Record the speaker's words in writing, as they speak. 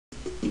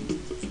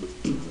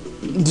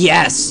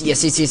Yes!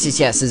 Yes, yes, yes, yes,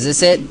 yes. Is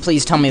this it?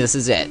 Please tell me this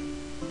is it.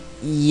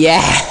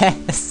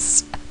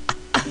 Yes!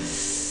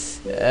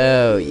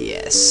 Oh,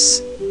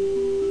 yes.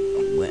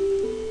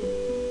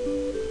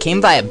 Came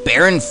by a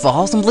barren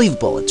falls?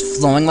 Unbelievable. It's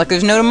flowing like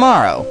there's no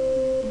tomorrow.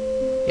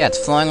 Yeah,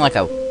 it's flowing like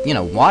a,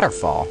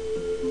 waterfall.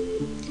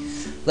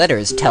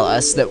 Letters tell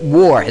us that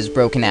war has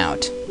broken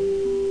out.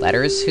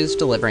 Letters? Who's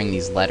delivering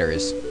these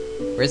letters?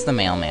 Where's the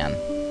mailman?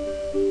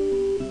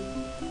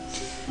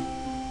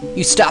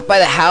 You stopped by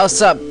the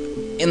house up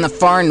in the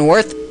far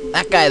north?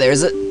 That guy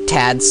there's a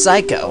tad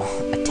psycho.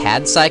 A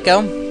tad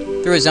psycho?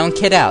 Threw his own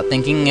kid out,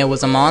 thinking it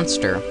was a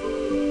monster.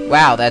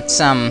 Wow, that's,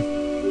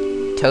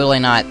 totally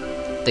not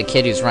the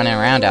kid who's running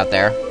around out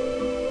there.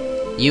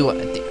 You,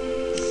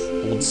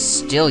 hold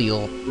still,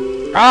 you'll...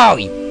 Oh,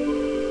 you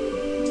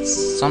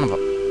son of a...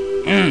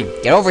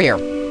 Get over here.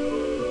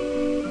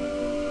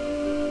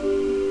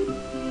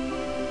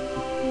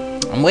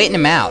 I'm waiting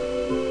him out.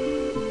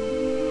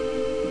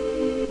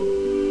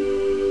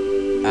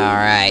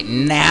 Alright,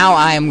 now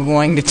I am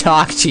going to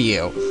talk to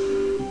you.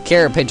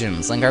 Carrier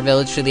pigeons, link our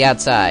village to the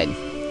outside.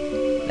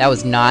 That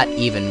was not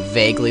even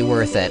vaguely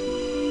worth it.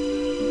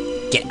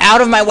 Get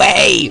out of my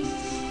way!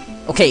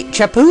 Okay,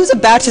 Chappu's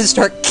about to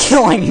start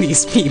killing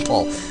these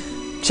people.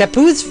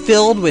 Chappu's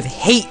filled with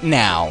hate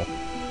now.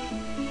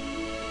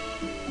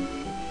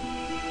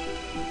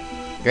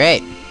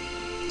 Great.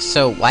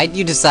 So, why'd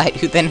you decide,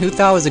 who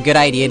thought it was a good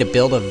idea to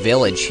build a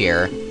village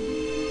here?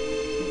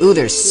 Ooh,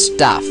 there's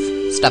stuff.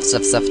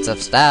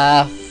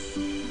 Stuff.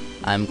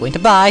 I'm going to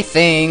buy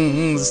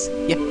things.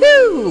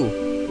 Yahoo!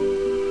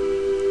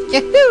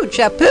 Yahoo,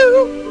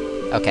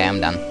 Chappu! Okay, I'm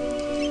done.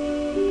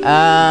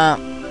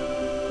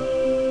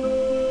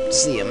 Let's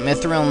see, a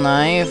mithril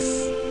knife.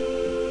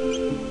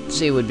 Let's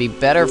see, it would be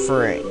better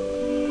for a...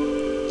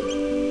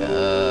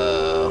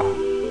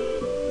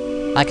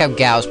 I like how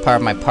Gao's part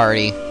of my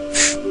party.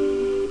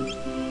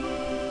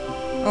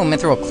 Oh,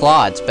 mithril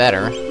claw, it's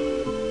better.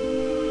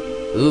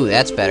 Ooh,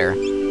 that's better.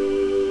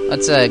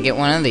 Let's, get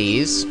one of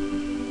these.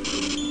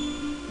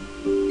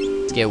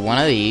 Let's get one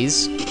of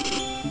these.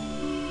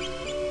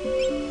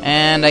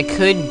 And I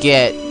could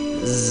get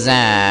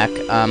Zack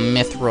a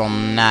mithril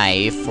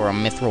knife or a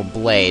mithril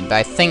blade, but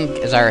I think,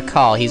 as I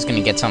recall, he's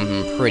gonna get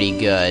something pretty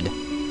good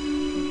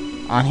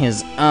on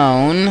his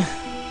own.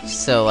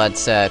 So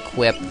let's,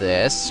 equip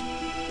this.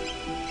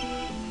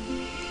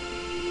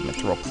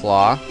 Mithril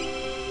claw.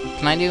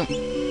 Can I do...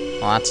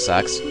 Well, that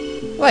sucks.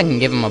 Well, I can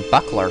give him a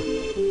buckler.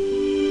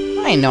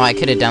 I didn't know I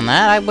could have done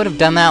that. I would have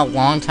done that a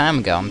long time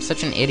ago. I'm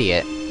such an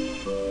idiot.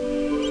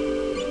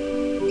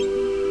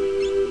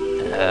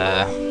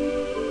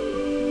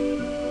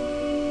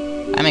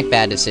 I make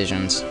bad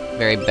decisions.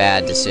 Very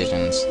bad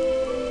decisions.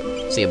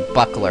 Let's see, a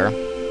buckler.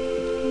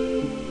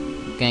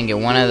 Gonna get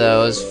one of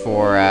those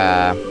for,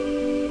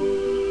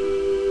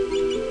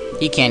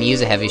 He can't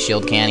use a heavy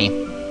shield, can he?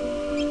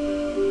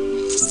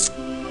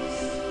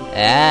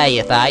 Ah,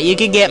 you thought you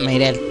could get me,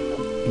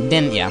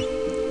 didn't ya?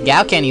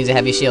 Gao can't use a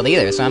heavy shield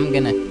either, so I'm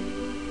gonna...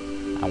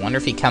 I wonder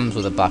if he comes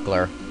with a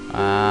buckler.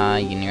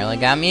 You nearly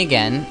got me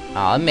again.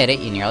 I'll admit it,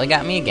 you nearly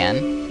got me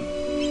again.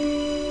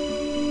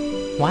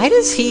 Why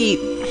does he...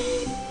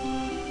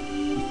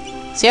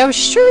 See, I was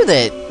sure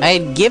that I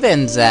had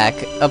given Zack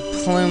a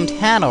plumed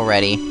hat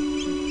already.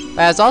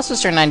 But I was also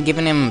certain I'd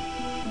given him...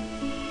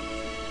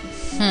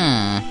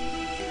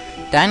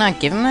 Did I not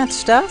give him that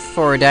stuff?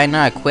 Or did I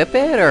not equip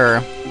it,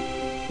 or...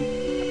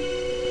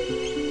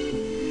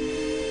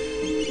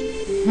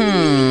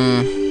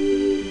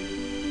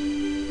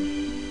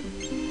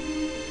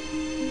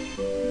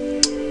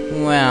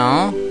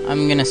 Well,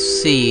 I'm gonna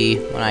see.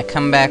 When I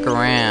come back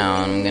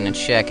around, I'm gonna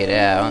check it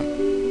out.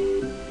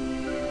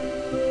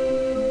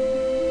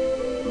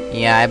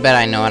 Yeah, I bet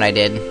I know what I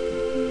did.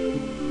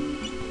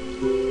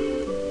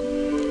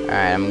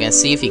 Alright, I'm gonna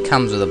see if he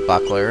comes with a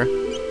buckler.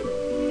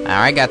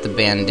 I got the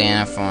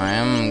bandana for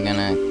him. I'm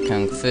gonna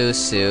Kung Fu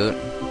suit.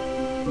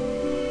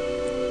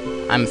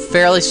 I'm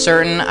fairly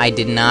certain I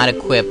did not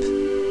equip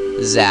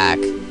Zack,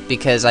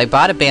 because I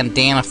bought a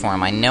bandana for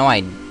him.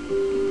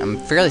 I'm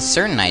fairly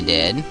certain I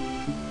did.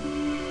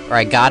 Or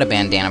I got a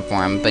bandana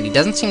for him, but he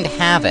doesn't seem to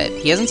have it.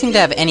 He doesn't seem to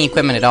have any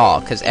equipment at all,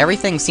 because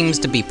everything seems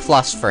to be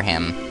plus for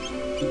him.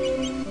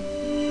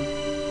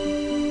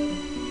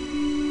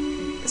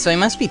 So he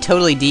must be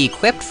totally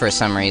de-equipped for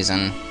some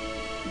reason.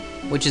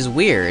 Which is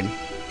weird.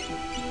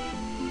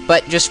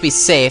 But just to be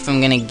safe,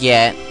 I'm gonna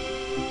get...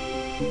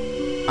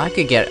 I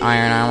could get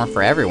iron armor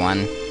for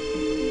everyone.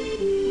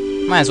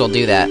 Might as well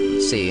do that.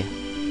 Let's see.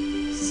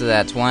 So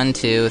that's 1,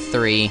 2,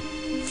 3,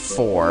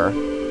 4.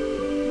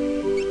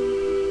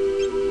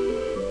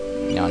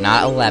 No,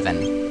 not 11.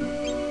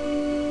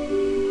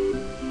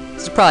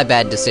 This is probably a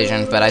bad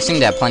decision, but I seem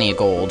to have plenty of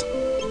gold.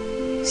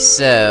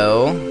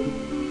 So...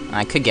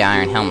 I could get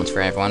iron helmets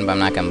for everyone, but I'm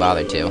not gonna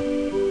bother to.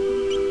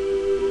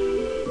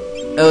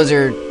 Those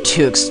are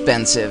too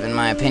expensive, in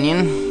my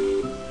opinion.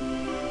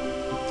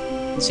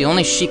 See,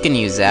 only she can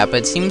use that,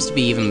 but it seems to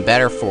be even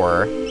better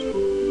for her.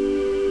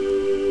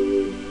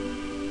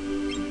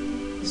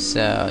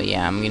 So,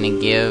 yeah, I'm gonna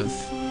give...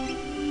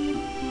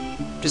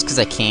 just because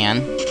I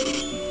can.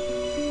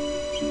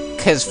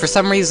 Because for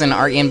some reason,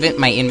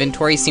 my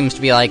inventory seems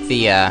to be like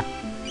the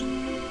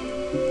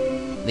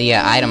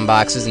item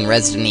boxes in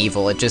Resident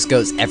Evil. It just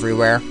goes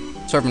everywhere.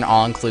 Sort of an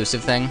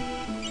all-inclusive thing.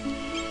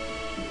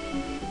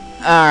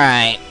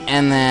 Alright,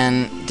 and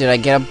then, did I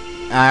get a...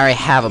 I already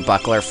have a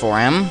buckler for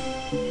him.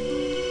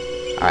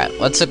 Alright,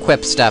 let's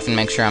equip stuff and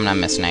make sure I'm not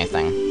missing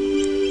anything.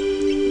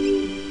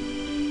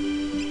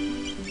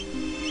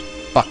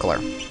 Buckler.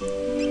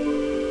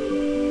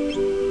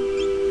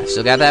 I've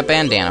still got that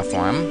bandana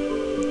for him.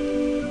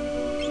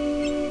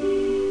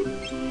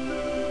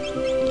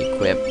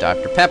 Equip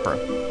Dr. Pepper.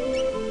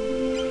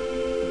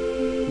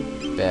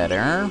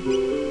 Better.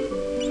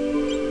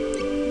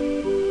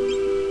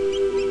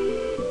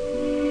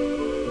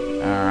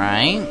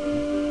 Alright.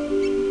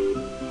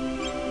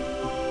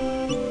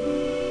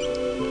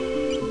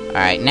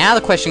 Alright, now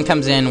the question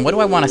comes in, what do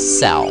I want to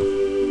sell?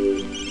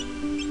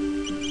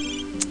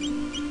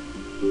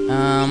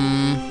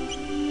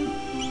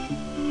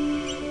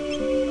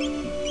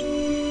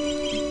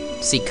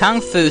 See,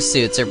 Kung Fu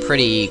suits are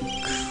pretty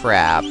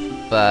crap,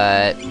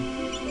 but...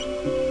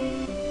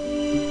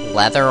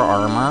 leather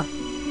armor?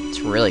 It's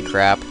really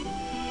crap.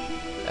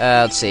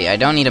 Let's see, I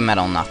don't need a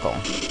metal knuckle.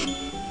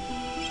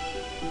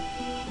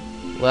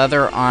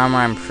 Leather armor,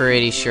 I'm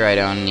pretty sure I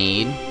don't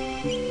need.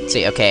 Let's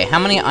see, okay, how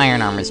many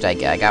iron armors did I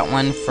get? I got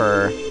one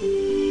for...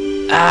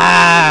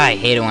 I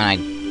hate it when I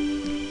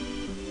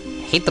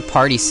hate the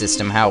party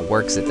system, how it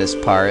works at this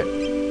part.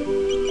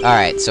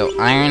 Alright, so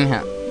iron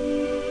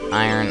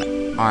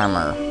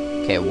armor.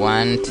 Okay,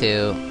 1,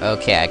 2...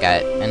 Okay, I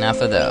got enough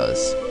of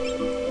those.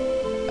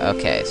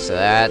 Okay, so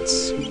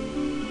that's...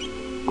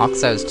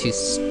 Oxide was too...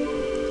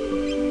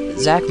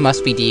 Zack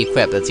must be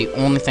de-equipped, that's the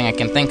only thing I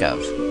can think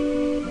of.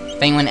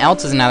 If anyone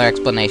else has another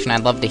explanation,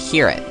 I'd love to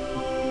hear it.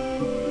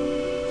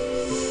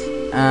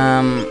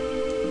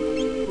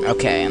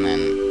 Okay, and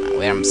then...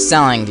 Wait, I'm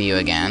selling to you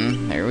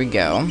again. There we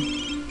go.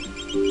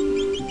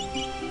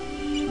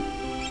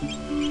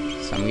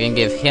 So I'm gonna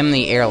give him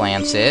the air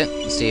lancet.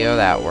 See how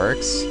that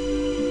works.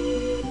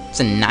 It's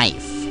a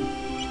knife.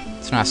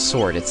 It's not a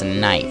sword, it's a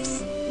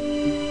knife.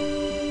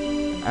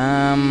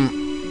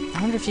 I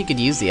wonder if you could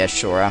use the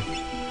Ashura.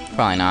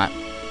 Probably not.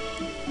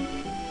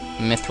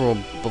 Mithril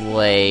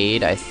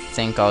Blade, I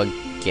think I'll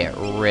get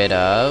rid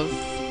of.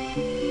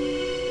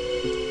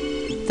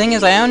 Thing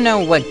is, I don't know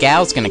what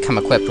Gal's gonna come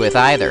equipped with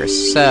either,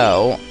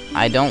 so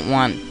I don't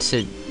want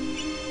to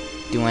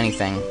do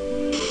anything.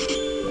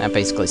 That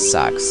basically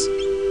sucks.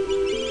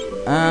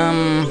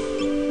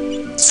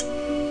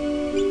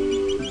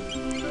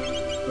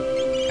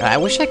 I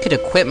wish I could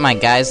equip my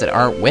guys that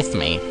aren't with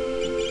me.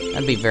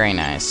 That'd be very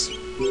nice.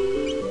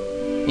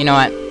 You know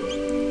what?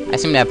 I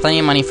seem to have plenty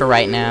of money for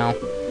right now.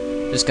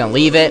 Just gonna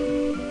leave it.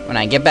 When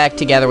I get back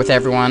together with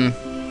everyone,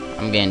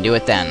 I'm gonna do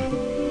it then.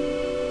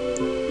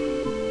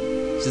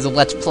 This is a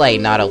let's play,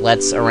 not a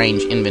let's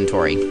arrange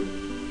inventory.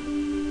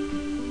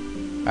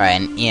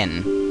 Alright, an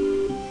inn.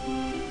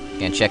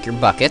 Gonna check your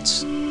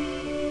buckets.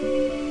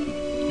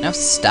 No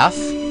stuff?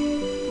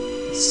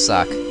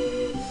 Suck.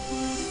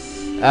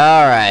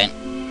 Alright.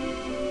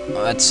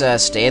 Let's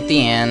stay at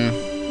the inn.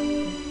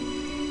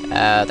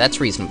 That's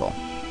reasonable.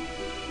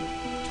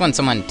 It's when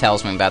someone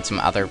tells me about some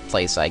other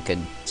place I could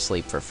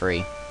sleep for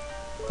free.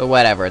 But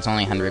whatever, it's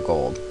only 100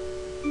 gold.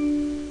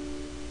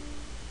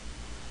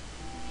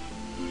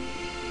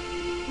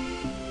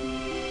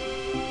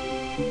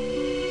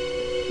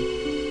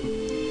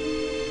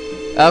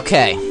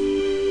 Okay.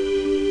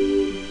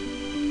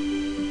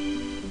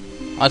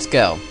 Let's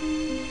go.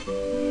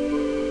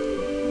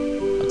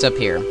 What's up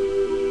here?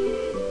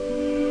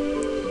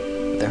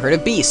 The herd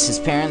of beasts. His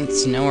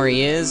parents know where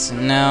he is?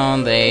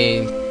 No,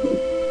 they...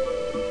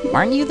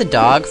 Aren't you the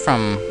dog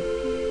from...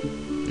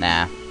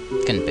 Nah,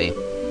 couldn't be.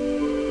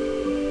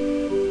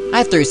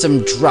 I threw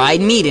some dried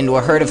meat into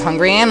a herd of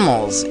hungry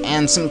animals,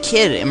 and some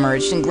kid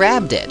emerged and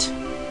grabbed it.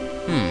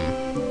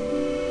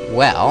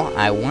 Well,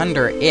 I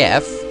wonder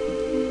if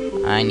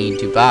I need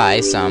to buy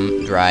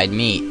some dried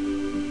meat.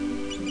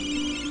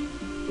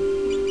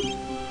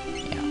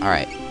 Yeah,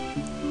 alright.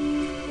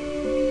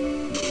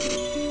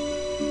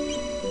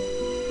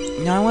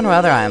 Now, I wonder what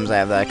other items I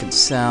have that I could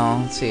sell.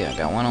 Let's see, I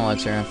got one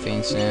elixir,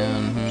 fiend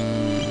soon.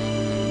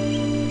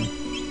 I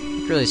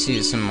could really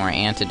use some more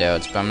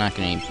antidotes, but I'm not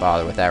going to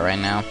bother with that right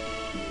now.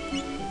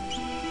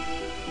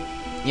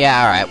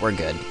 Yeah, alright, we're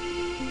good.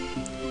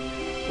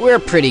 We're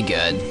pretty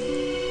good.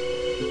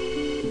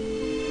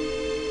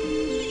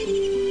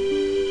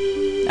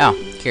 Oh,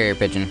 carrier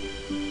pigeon.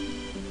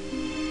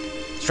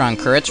 Strong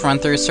currents run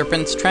through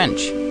Serpent's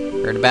Trench.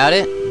 Heard about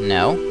it?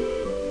 No.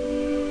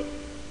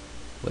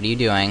 What are you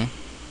doing?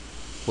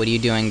 What are you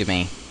doing to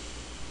me?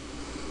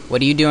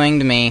 What are you doing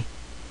to me?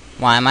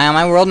 Why am I on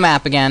my world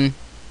map again?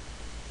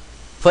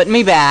 Put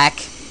me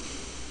back.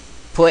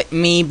 Put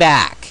me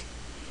back.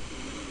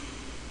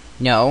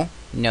 No.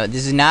 No,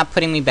 this is not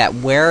putting me back.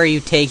 Where are you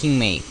taking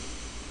me?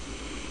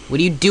 What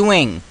are you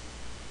doing?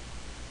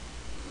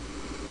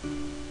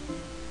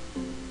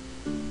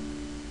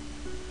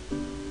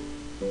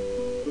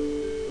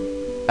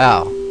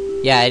 Oh.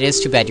 Yeah, it is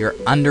too bad. Your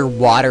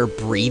underwater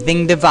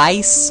breathing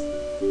device?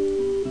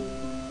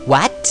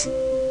 What?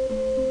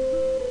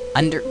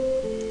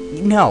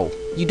 No,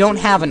 you don't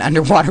have an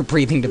underwater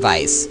breathing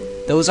device.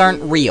 Those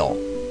aren't real.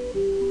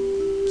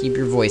 Keep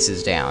your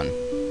voices down.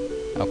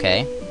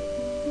 Okay.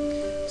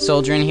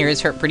 Soldier in here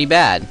is hurt pretty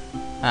bad.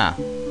 Ah,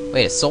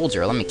 wait, a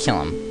soldier. Let me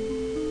kill him.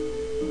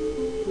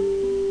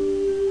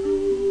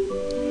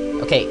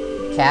 Okay,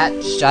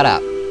 cat, shut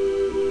up.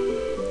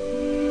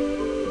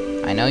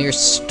 I know you're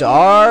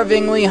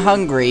starvingly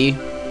hungry,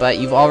 but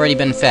you've already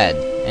been fed,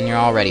 and you're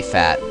already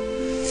fat.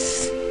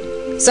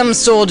 Some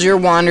soldier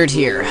wandered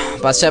here.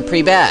 Busted up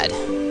pretty bad.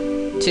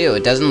 Too,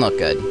 it doesn't look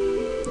good.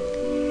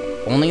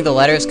 Only the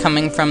letters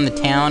coming from the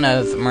town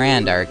of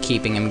Miranda are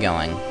keeping him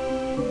going.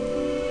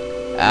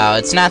 Oh,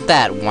 it's not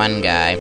that one guy.